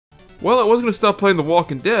Well, I was gonna stop playing The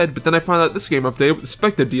Walking Dead, but then I found out this game updated with the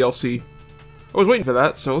Specter DLC. I was waiting for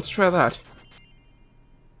that, so let's try that.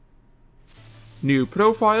 New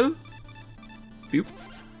profile. Boop.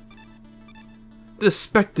 The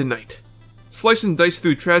Specter Knight. Slice and dice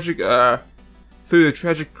through the tragic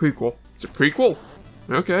prequel. It's a prequel?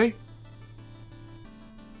 Okay.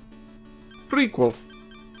 Prequel.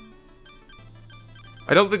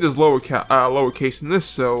 I don't think there's lowercase in this,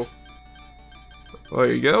 so...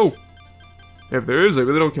 There you go. If there is, I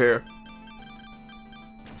really don't care.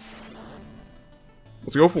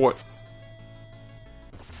 Let's go for it.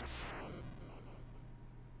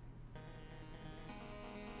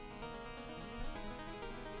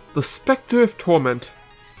 The Specter of Torment.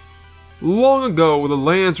 Long ago, the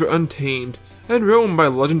lands were untamed and roamed by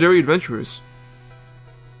legendary adventurers.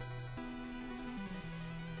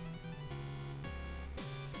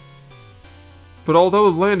 But although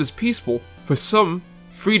the land is peaceful, for some,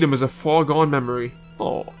 freedom is a far-gone memory.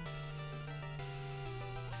 Aww.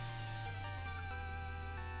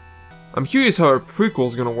 I'm curious how our prequel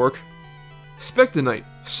is gonna work. Specter Knight,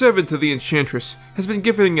 servant to the Enchantress, has been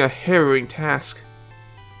given a harrowing task.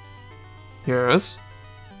 Yes?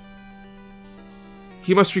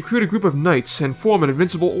 He must recruit a group of knights and form an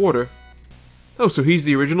invincible order. Oh, so he's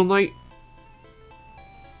the original knight?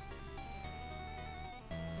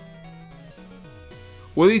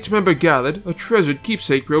 With each member gathered, a treasured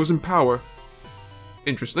keepsake grows in power.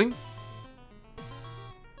 Interesting.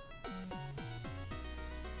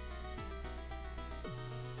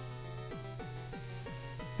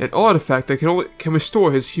 An artifact that can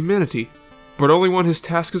restore his humanity, but only when his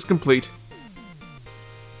task is complete.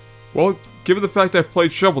 Well, given the fact I've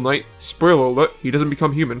played Shovel Knight, spoiler alert, he doesn't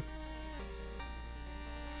become human.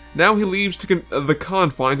 Now he leaves to the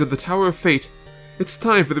confines of the Tower of Fate. It's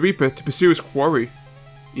time for the Reaper to pursue his quarry.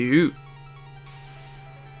 Ew.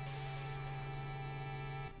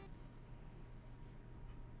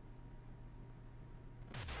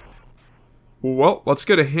 Well, let's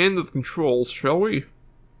get a hand of the controls, shall we?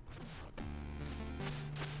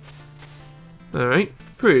 Alright,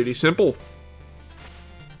 pretty simple.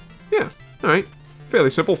 Yeah, alright, fairly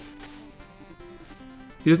simple.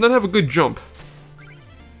 He does not have a good jump.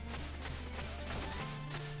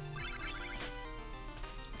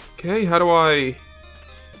 Okay, how do I...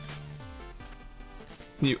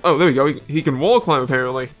 Oh, there we go, he can wall climb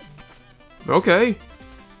apparently. Okay,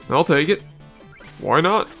 I'll take it. Why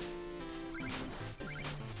not?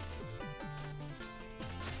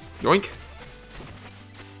 Yoink.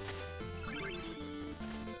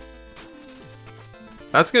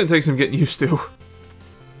 That's gonna take some getting used to.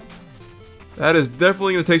 That is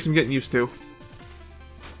definitely gonna take some getting used to.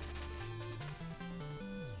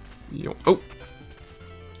 Oh!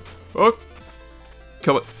 Oh!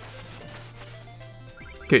 Kill it.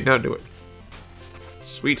 Okay, now do it.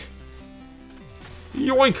 Sweet.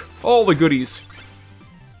 Yoink! All the goodies.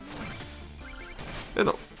 And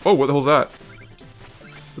oh, what the hell's that?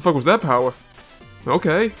 The fuck was that power?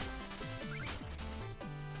 Okay.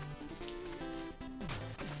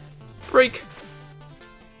 Break!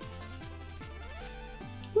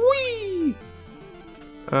 Whee!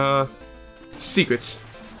 Secrets.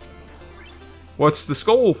 What's the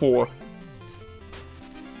skull for?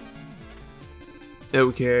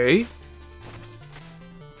 Okay.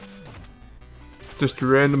 Just a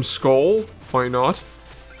random skull? Why not?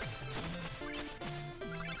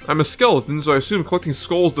 I'm a skeleton, so I assume collecting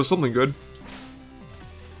skulls does something good.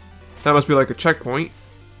 That must be like a checkpoint.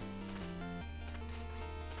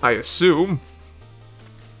 I assume.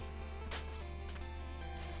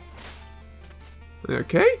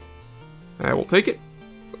 Okay. I will take it.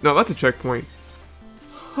 No, that's a checkpoint.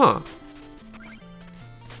 Huh.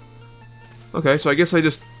 Okay, so I guess I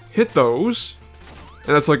just hit those.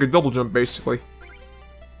 And that's like a double jump, basically.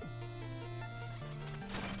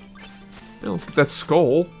 Now let's get that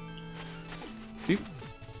skull. Beep.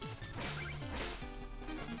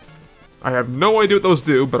 I have no idea what those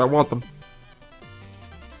do, but I want them.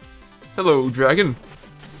 Hello, dragon.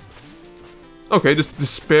 Okay, just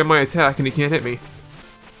spam my attack and he can't hit me.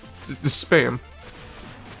 Just spam.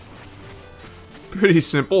 Pretty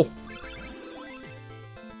simple.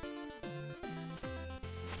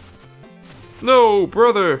 No,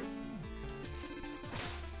 brother!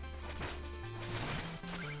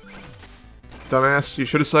 Dumbass, you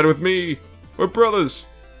should have sided with me. We're brothers.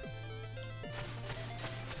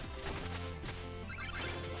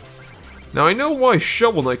 Now I know why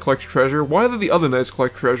Shovel Knight collects treasure. Why do the other knights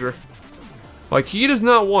collect treasure? Like, he does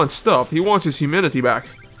not want stuff. He wants his humanity back.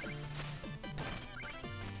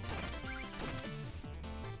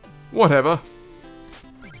 Whatever.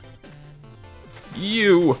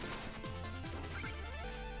 You.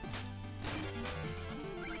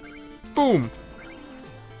 Boom!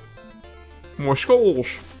 More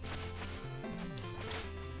skulls!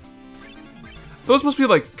 Those must be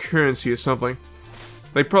like currency or something.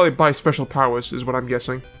 They probably buy special powers, is what I'm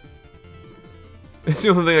guessing. It's the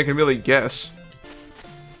only thing I can really guess.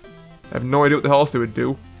 I have no idea what the hell else they would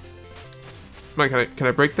do. Come on, can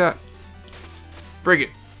I break that? Break it.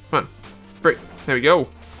 Come on. Break. There we go.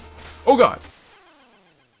 Oh god!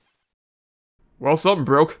 Well, something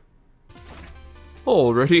broke.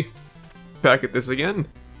 Alrighty. Back at this again.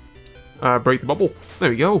 Break the bubble. There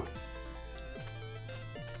we go.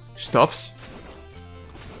 Stuffs.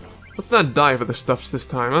 Let's not die for the stuffs this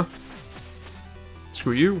time, huh?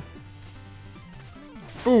 Screw you.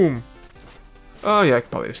 Boom. Oh yeah, I could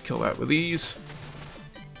probably just kill that with these.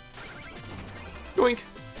 Yoink.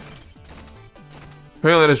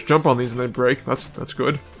 Apparently I just jump on these and they break. That's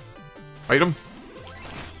good. Item.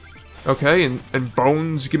 Okay, and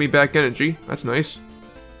bones give me back energy. That's nice.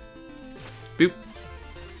 Boop.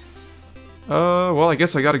 Well, I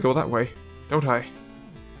guess I gotta go that way, don't I?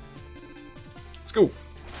 Let's go.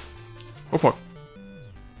 Oh, fuck.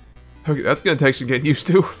 Okay, that's gonna take some getting used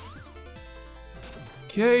to.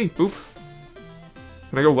 Okay, boop.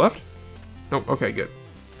 Can I go left? No, okay, good.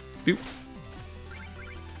 Boop.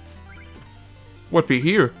 What be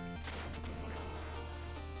here?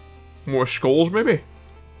 More skulls, maybe?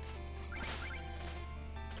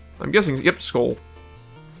 I'm guessing, yep, skull.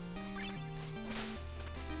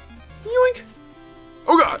 Yoink!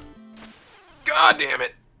 Oh god! God damn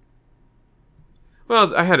it!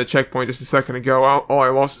 Well, I had a checkpoint just a second ago. All I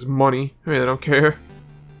lost is money. I mean, I don't care.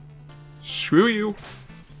 Screw you.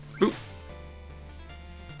 Boop.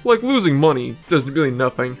 Like, losing money does really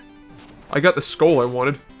nothing. I got the skull I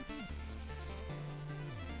wanted.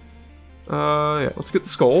 Yeah, let's get the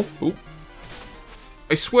skull. Oop.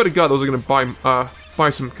 I swear to god those are gonna buy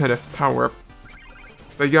some kind of power up.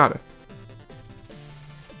 They gotta.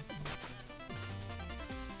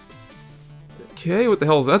 Okay, what the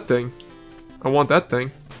hell is that thing? I want that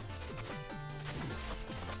thing.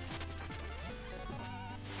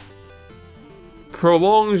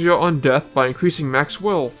 Prolongs your undeath by increasing max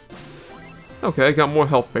will. Okay, I got more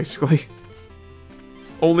health, basically.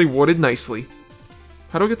 Only worded nicely.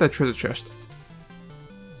 How do I get that treasure chest?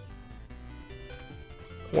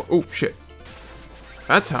 What? Oh, shit.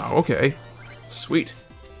 That's how, okay. Sweet.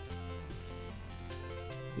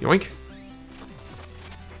 Yoink.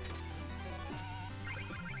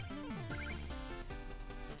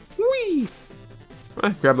 Whee!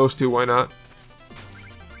 Grab those two, why not?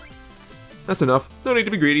 That's enough. No need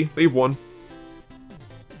to be greedy. Leave one.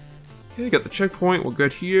 Okay, got the checkpoint. We're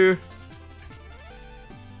good here.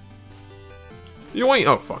 Yoink!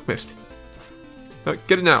 Oh, fuck. Missed.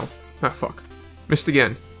 Get it now. Ah, fuck. Missed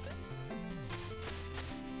again.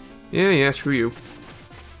 Yeah, screw you.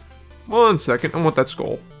 1 second. I want that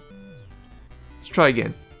skull. Let's try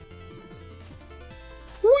again.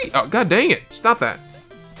 Whee! Oh, god dang it. Stop that.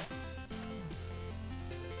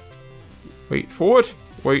 Wait for it.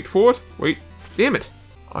 Wait for it. Wait. Damn it.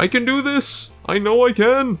 I can do this. I know I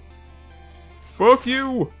can. Fuck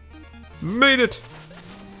you. Made it.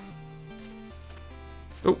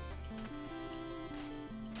 Oh.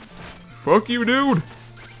 Fuck you, dude.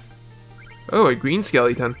 Oh, a green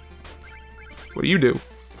skeleton. What do you do?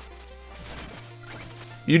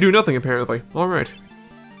 You do nothing, apparently. Alright.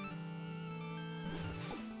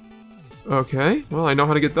 Okay. Well, I know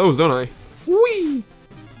how to get those, don't I? Whee!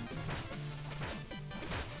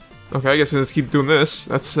 Okay, I guess let's keep doing this.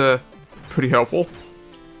 That's, pretty helpful.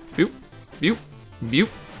 Boop. Boop. Boop.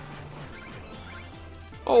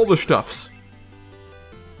 All the stuffs.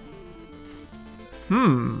 There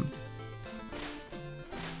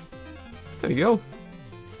you go.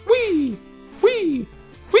 Whee! Whee!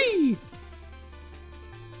 Whee!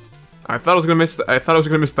 I thought I was gonna miss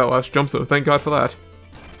that last jump, so thank God for that.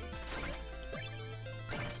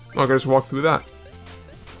 Oh, I gotta just walk through that.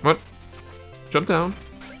 What? Jump down.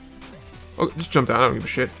 Oh, just jump down, I don't give a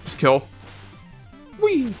shit. Just kill.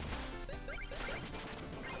 Whee!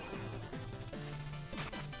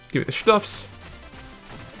 Give me the stuffs.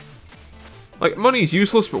 Like, money is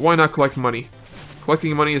useless, but why not collect money?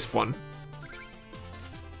 Collecting money is fun.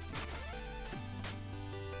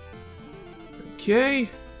 Okay.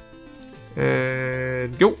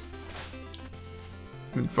 And go.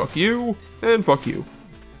 And fuck you. And fuck you.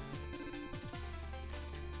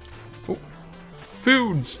 Oh.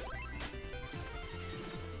 Foods.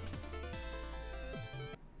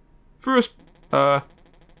 First,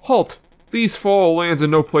 halt. These foul lands are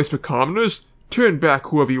no place for commoners. Turn back,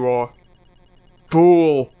 whoever you are.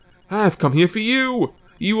 Fool. I have come here for you.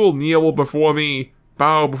 You will kneel before me,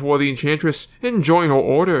 bow before the enchantress, and join her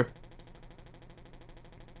order.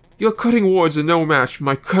 Your cutting words are no match for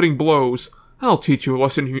my cutting blows. I'll teach you a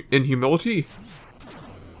lesson in humility.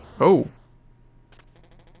 Oh.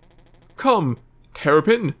 Come,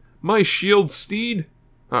 Terrapin, my shelled steed,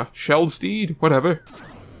 whatever.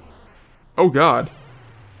 Oh god.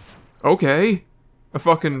 Okay. A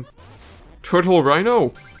fucking turtle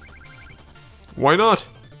rhino. Why not?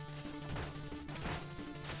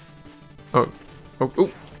 Oh,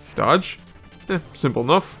 dodge? Simple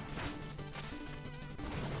enough.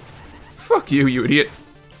 Fuck you, you idiot.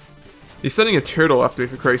 He's sending a turtle after me,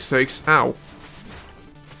 for Christ's sakes. Ow.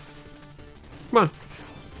 Come on.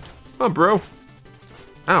 Come on, bro.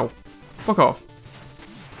 Ow. Fuck off.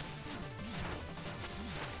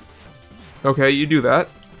 Okay, you do that.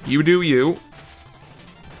 You do you.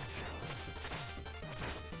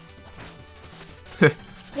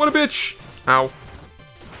 What a bitch! Ow.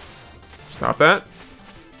 Stop that.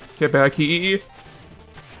 Get back here.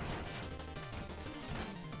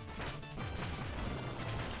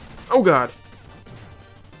 Oh god.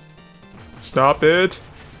 Stop it.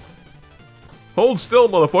 Hold still,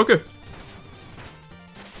 motherfucker.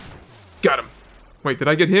 Got him. Wait, did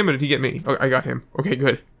I get him or did he get me? Oh, I got him. Okay,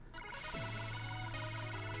 good.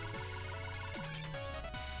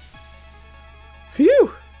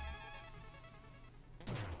 Phew.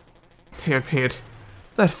 Pant.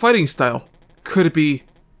 That fighting style. Could it be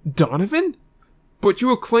Donovan? But you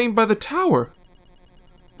were claimed by the tower.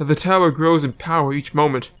 The tower grows in power each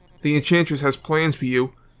moment. The Enchantress has plans for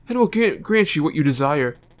you, and will grant you what you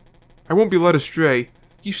desire. I won't be led astray.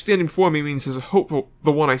 You standing before me means there's a hope for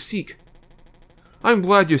the one I seek. I'm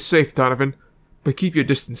glad you're safe, Donovan, but keep your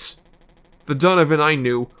distance. The Donovan I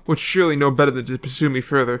knew would surely know better than to pursue me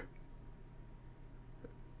further.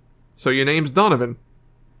 So your name's Donovan.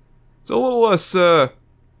 It's a little less,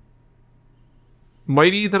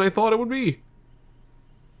 mighty than I thought it would be.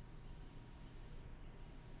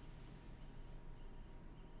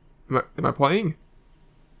 Am I playing?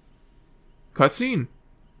 Cutscene.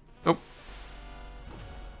 Oh.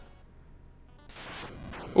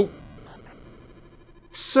 Oh.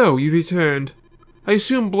 So, you've returned. I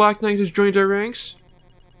assume Black Knight has joined our ranks?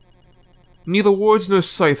 Neither words nor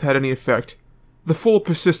scythe had any effect. The fool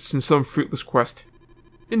persists in some fruitless quest.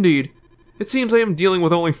 Indeed. It seems I am dealing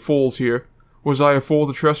with only fools here. Was I a fool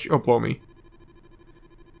to trust you? Oh, blow me.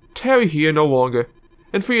 Tarry here no longer,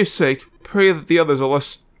 and for your sake, pray that the others are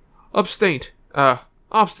less obstinate.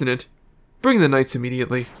 Bring the knights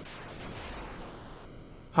immediately.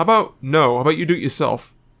 How about you do it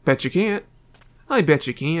yourself? Bet you can't. I bet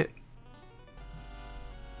you can't.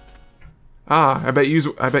 Ah, I bet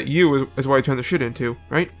you is why I turned the shit into,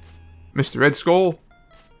 right? Mr. Red Skull?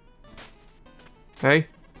 Hey?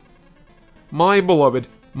 My beloved,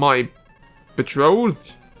 my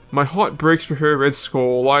betrothed? My heart breaks for her. Red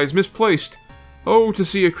Skull lies misplaced. Oh, to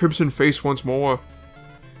see a crimson face once more.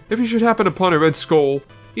 If you should happen upon a Red Skull,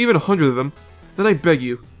 even 100 of them, then I beg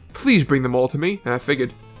you, please bring them all to me. I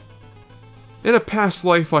figured. In a past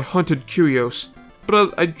life I hunted curios,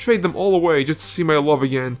 but I'd trade them all away just to see my love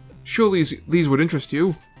again. Surely these would interest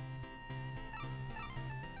you.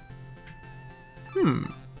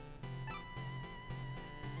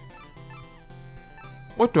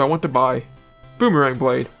 What do I want to buy? Boomerang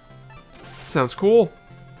blade. Sounds cool.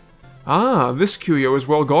 Ah, this curio is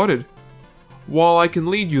well guarded. While I can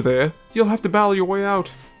lead you there, you'll have to battle your way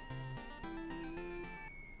out.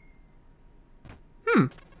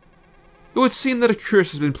 It would seem that a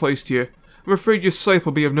curse has been placed here. I'm afraid your scythe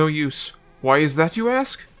will be of no use. Why is that, you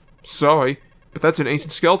ask? Sorry, but that's an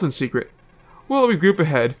ancient skeleton secret. Well, we group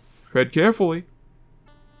ahead. Tread carefully.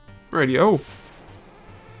 Radio.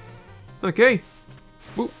 Okay.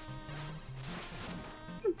 Whoop.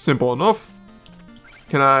 Simple enough.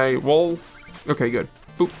 Can I wall? Okay, good.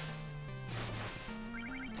 Boop.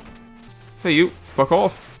 Hey, you. Fuck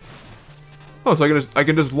off. Oh, so I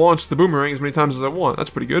can just launch the boomerang as many times as I want. That's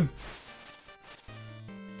pretty good.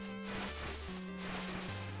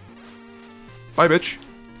 Bye, bitch.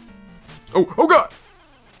 Oh god!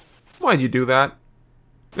 Why'd you do that?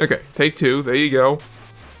 Okay, take two. There you go.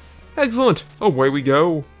 Excellent. Away we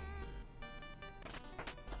go.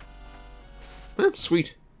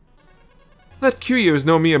 Sweet. That curio is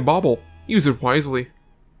no mere bauble. Use it wisely.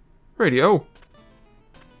 Radio.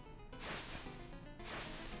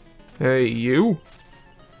 Hey, you.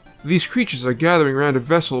 These creatures are gathering around a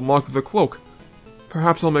vessel marked with a cloak.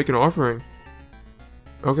 Perhaps I'll make an offering.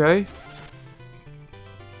 Okay.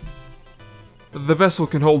 The vessel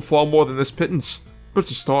can hold far more than this pittance, but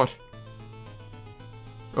it's a start.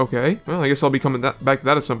 Okay, well, I guess I'll be coming back to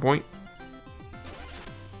that at some point.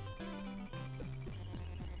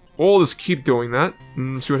 Or I'll just keep doing that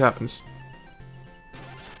and see what happens.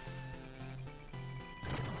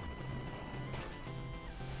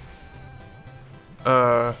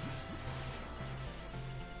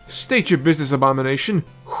 State your business, Abomination.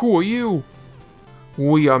 Who are you?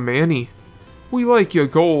 We are Manny. We like your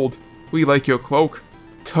gold. We like your cloak.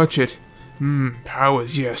 Touch it.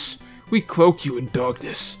 Powers, yes. We cloak you in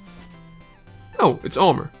darkness. Oh, it's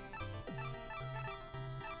armor.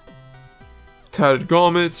 Tattered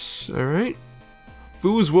garments, alright.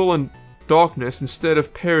 Lose will in darkness instead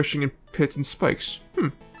of perishing in pits and spikes.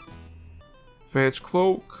 Advanced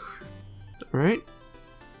cloak. Alright.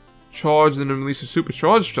 Charge and then release a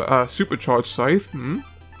supercharged scythe.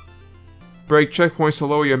 Break checkpoints to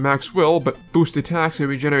lower your max will, but boost attacks and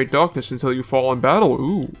regenerate darkness until you fall in battle.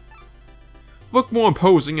 Ooh. Look more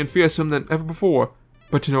imposing and fearsome than ever before,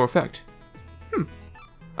 but to no effect.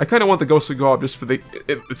 I kinda want the Ghostly Garb just for the...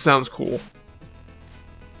 It sounds cool.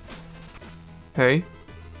 Hey.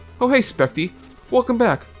 Oh hey, Specty. Welcome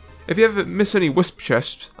back. If you ever miss any wisp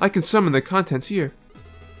chests, I can summon the contents here.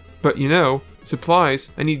 But you know,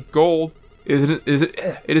 supplies, I need gold. It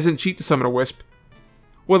isn't cheap to summon a wisp.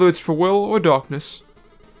 Whether it's for will or darkness.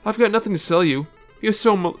 I've got nothing to sell you. You're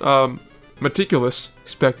so, meticulous,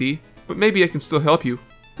 Specty, but maybe I can still help you.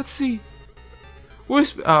 Let's see.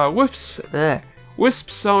 Wisps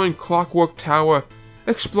are in Clockwork Tower,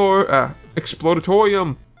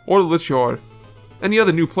 Explodatorium, or the Lich Yard. Any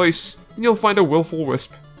other new place, and you'll find a willful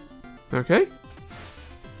wisp. Okay?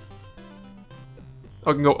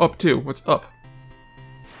 I can go up too. What's up?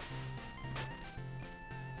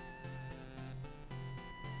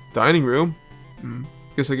 Dining room?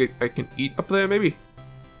 Guess I can eat up there, maybe?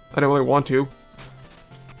 I don't really want to.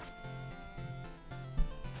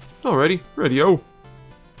 Alrighty, radio.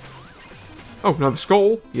 Oh, another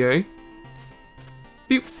skull. Yay.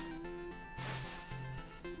 Beep.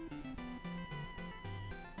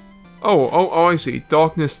 Oh, I see.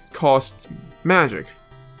 Darkness costs magic.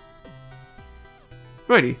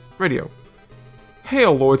 Righty, radio.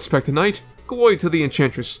 Hail, Lord Specter Knight. Glory to the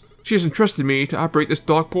Enchantress. She has entrusted me to operate this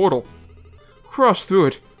dark portal. Cross through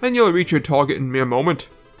it, and you'll reach your target in a mere moment.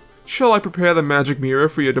 Shall I prepare the magic mirror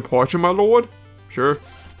for your departure, my lord? Sure.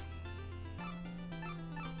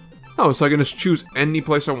 Oh, so I can just choose any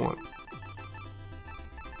place I want.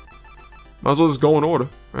 Might as well just go in order,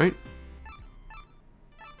 right?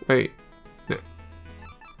 Wait.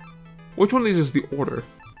 Which one of these is the order?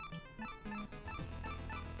 I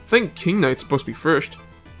think King Knight's supposed to be first.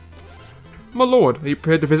 My lord, are you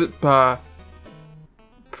prepared to visit,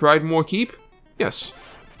 Pridemore Keep? Yes.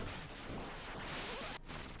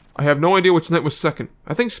 I have no idea which knight was second.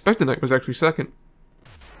 I think Specter Knight was actually second.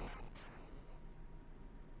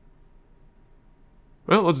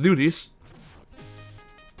 Well, let's do these.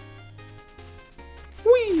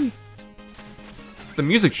 Whee! The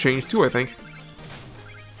music changed too, I think.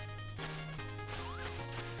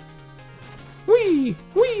 Whee!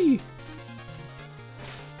 Whee!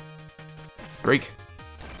 Break.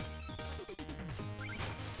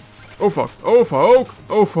 Oh fuck. Oh fuck.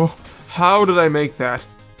 Oh fuck. How did I make that?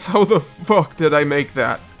 How the fuck did I make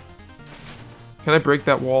that? Can I break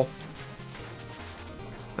that wall?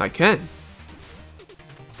 I can.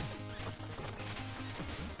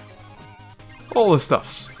 All the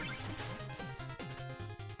stuffs.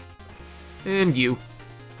 And you.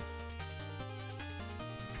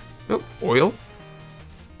 Oh, oil.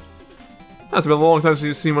 That's been a long time since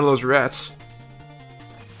you've seen one of those rats.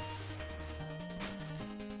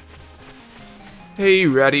 Hey,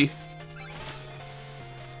 ratty.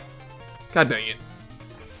 God dang it.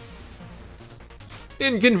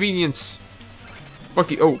 Inconvenience.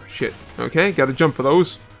 Fuck you. Oh, shit. Okay, gotta jump for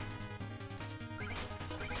those.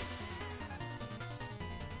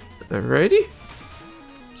 Alrighty.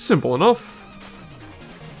 Simple enough.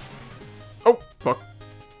 Oh, fuck.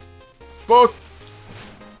 Fuck.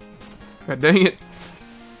 God dang it.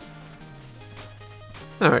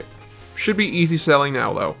 Alright. Should be easy selling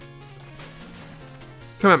now, though.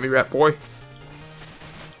 Come at me, rat boy.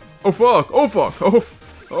 Oh, fuck. Oh, fuck.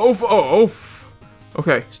 Oh,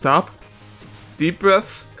 okay, stop. Deep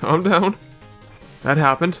breaths. Calm down. That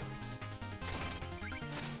happened.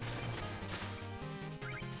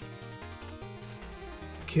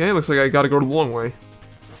 Okay, looks like I gotta go the long way.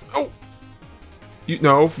 Oh!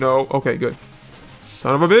 No. Okay, good.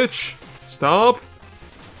 Son of a bitch! Stop!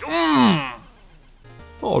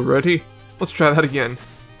 Alrighty. Let's try that again.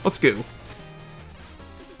 Let's go.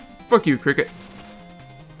 Fuck you, cricket.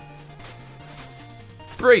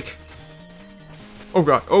 Break! Oh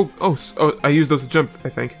god. Oh, I used those to jump, I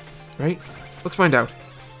think. Right? Let's find out.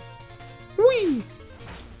 Whee!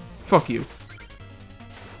 Fuck you.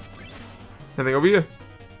 Anything over here?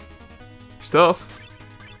 Stuff.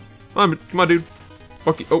 Come on, dude.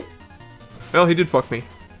 Fuck you. Oh. Well, he did fuck me.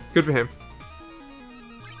 Good for him.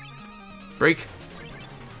 Break.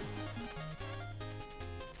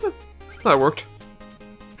 That worked.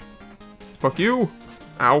 Fuck you.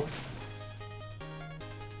 Ow.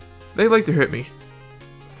 They like to hit me.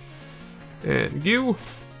 And you.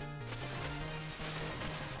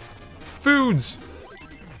 Foods.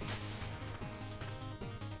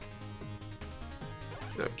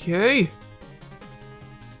 Okay.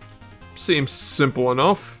 Seems simple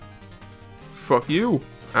enough. Fuck you.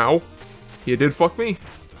 Ow. You did fuck me.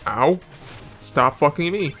 Ow. Stop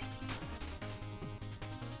fucking me.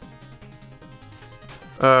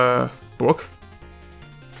 Book.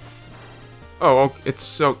 Oh, it's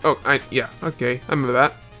so... Oh, yeah, okay. I remember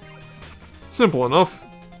that. Simple enough.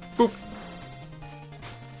 Boop.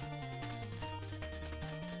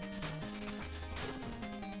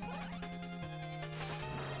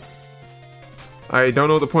 I don't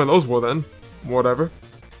know what the point of those were then. Whatever.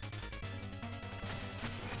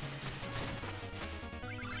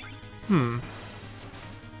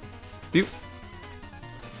 Beep.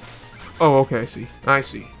 Oh, okay, I see. I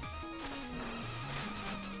see.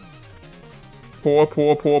 Poor,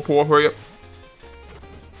 hurry up.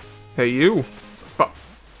 Hey, you. Oh.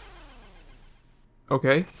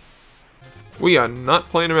 Okay. We are not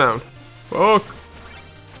playing around. Fuck.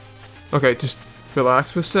 Okay, just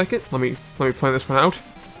relax for a second. Let me plan this one out.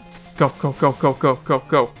 Go.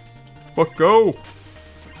 Fuck, go.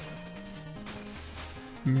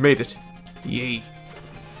 Made it. Yay.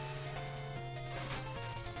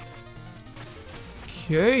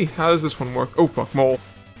 Okay, how does this one work? Oh fuck, mole.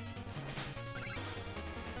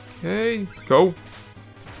 Okay, go.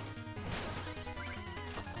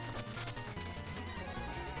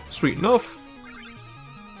 Sweet enough.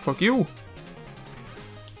 Fuck you.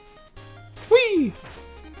 Whee!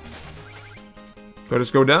 Do I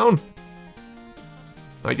just go down?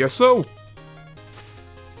 I guess so.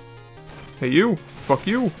 Hey you. Fuck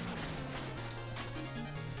you.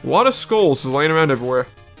 A lot of skulls is laying around everywhere.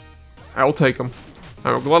 I'll take them.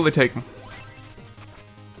 I will gladly take them.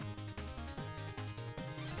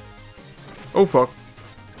 Oh fuck.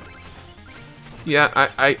 Yeah,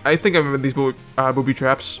 I think I remember these booby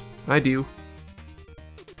traps. I do.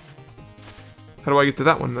 How do I get to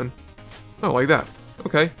that one then? Oh, like that.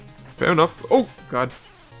 Okay. Fair enough. Oh, God.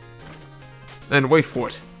 And wait for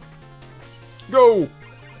it. Go!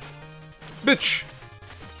 Bitch!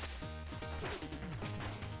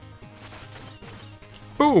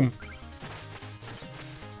 Boom!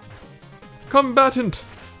 Combatant!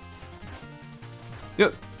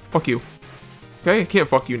 Yep, fuck you. Okay, I can't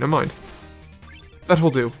fuck you, never mind. That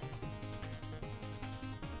will do.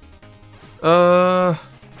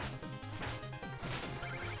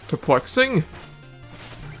 Perplexing?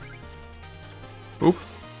 Oop.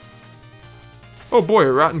 Oh boy,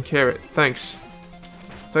 a rotten carrot. Thanks.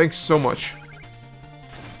 Thanks so much.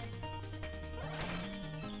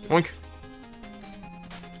 Oink.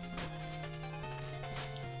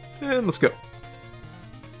 And let's go.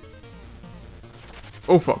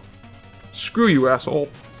 Oh fuck. Screw you, asshole.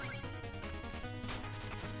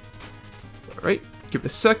 Alright, give it a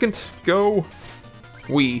second. Go.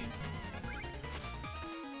 Wee.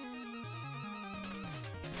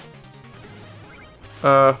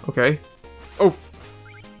 Okay. Oh.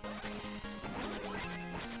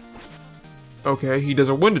 Okay, he does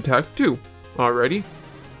a wind attack too. Alrighty.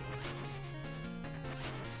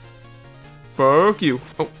 Fuck you.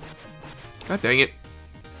 Oh. God dang it.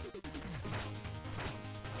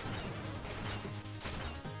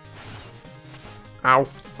 Ow.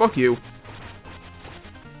 Fuck you.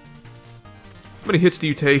 How many hits do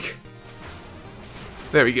you take?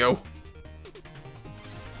 There we go.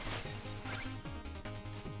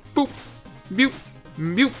 Boop. Boop.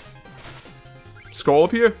 Boop. Skull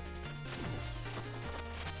up here.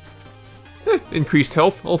 Increased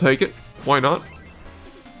health. I'll take it. Why not?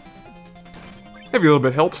 Every little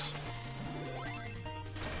bit helps.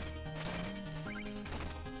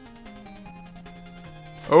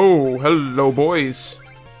 Oh, hello boys.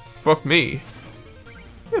 Fuck me.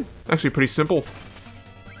 Yeah, actually pretty simple.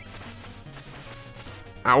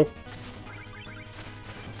 Ow.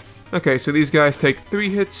 Okay, so these guys take 3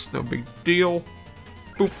 hits, no big deal.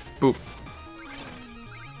 Boop, boop.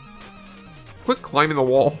 Quit climbing the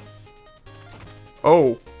wall.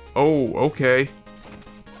 Oh, okay.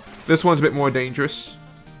 This one's a bit more dangerous.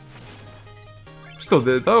 Still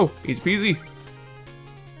did it though, easy peasy.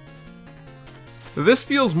 This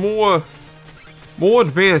feels more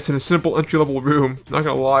advanced in a simple entry-level room, not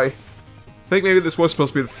gonna lie. I think maybe this was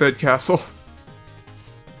supposed to be the 3rd castle.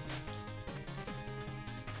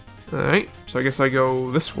 Alright, so I guess I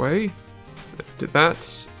go this way. Did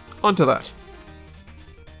that. Onto that.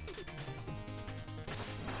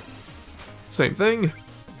 Same thing.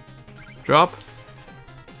 Drop.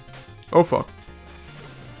 Oh, fuck.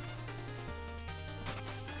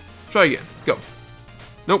 Try again. Go.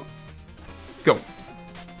 Nope. Go.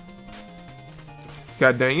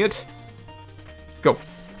 God dang it. Go.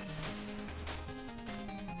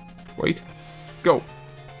 Wait. Go.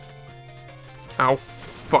 Ow.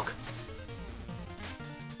 Fuck.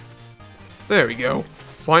 There we go.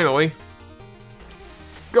 Finally.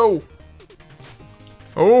 Go.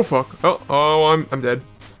 Oh, fuck. Oh, I'm dead.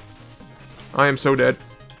 I am so dead.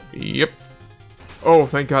 Yep. Oh,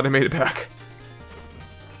 thank God I made it back.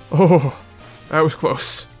 Oh, that was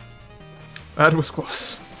close. That was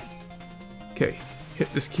close. Okay.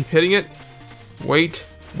 Just keep hitting it. Wait.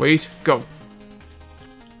 Wait. Go.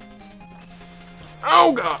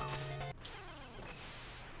 Oh, God.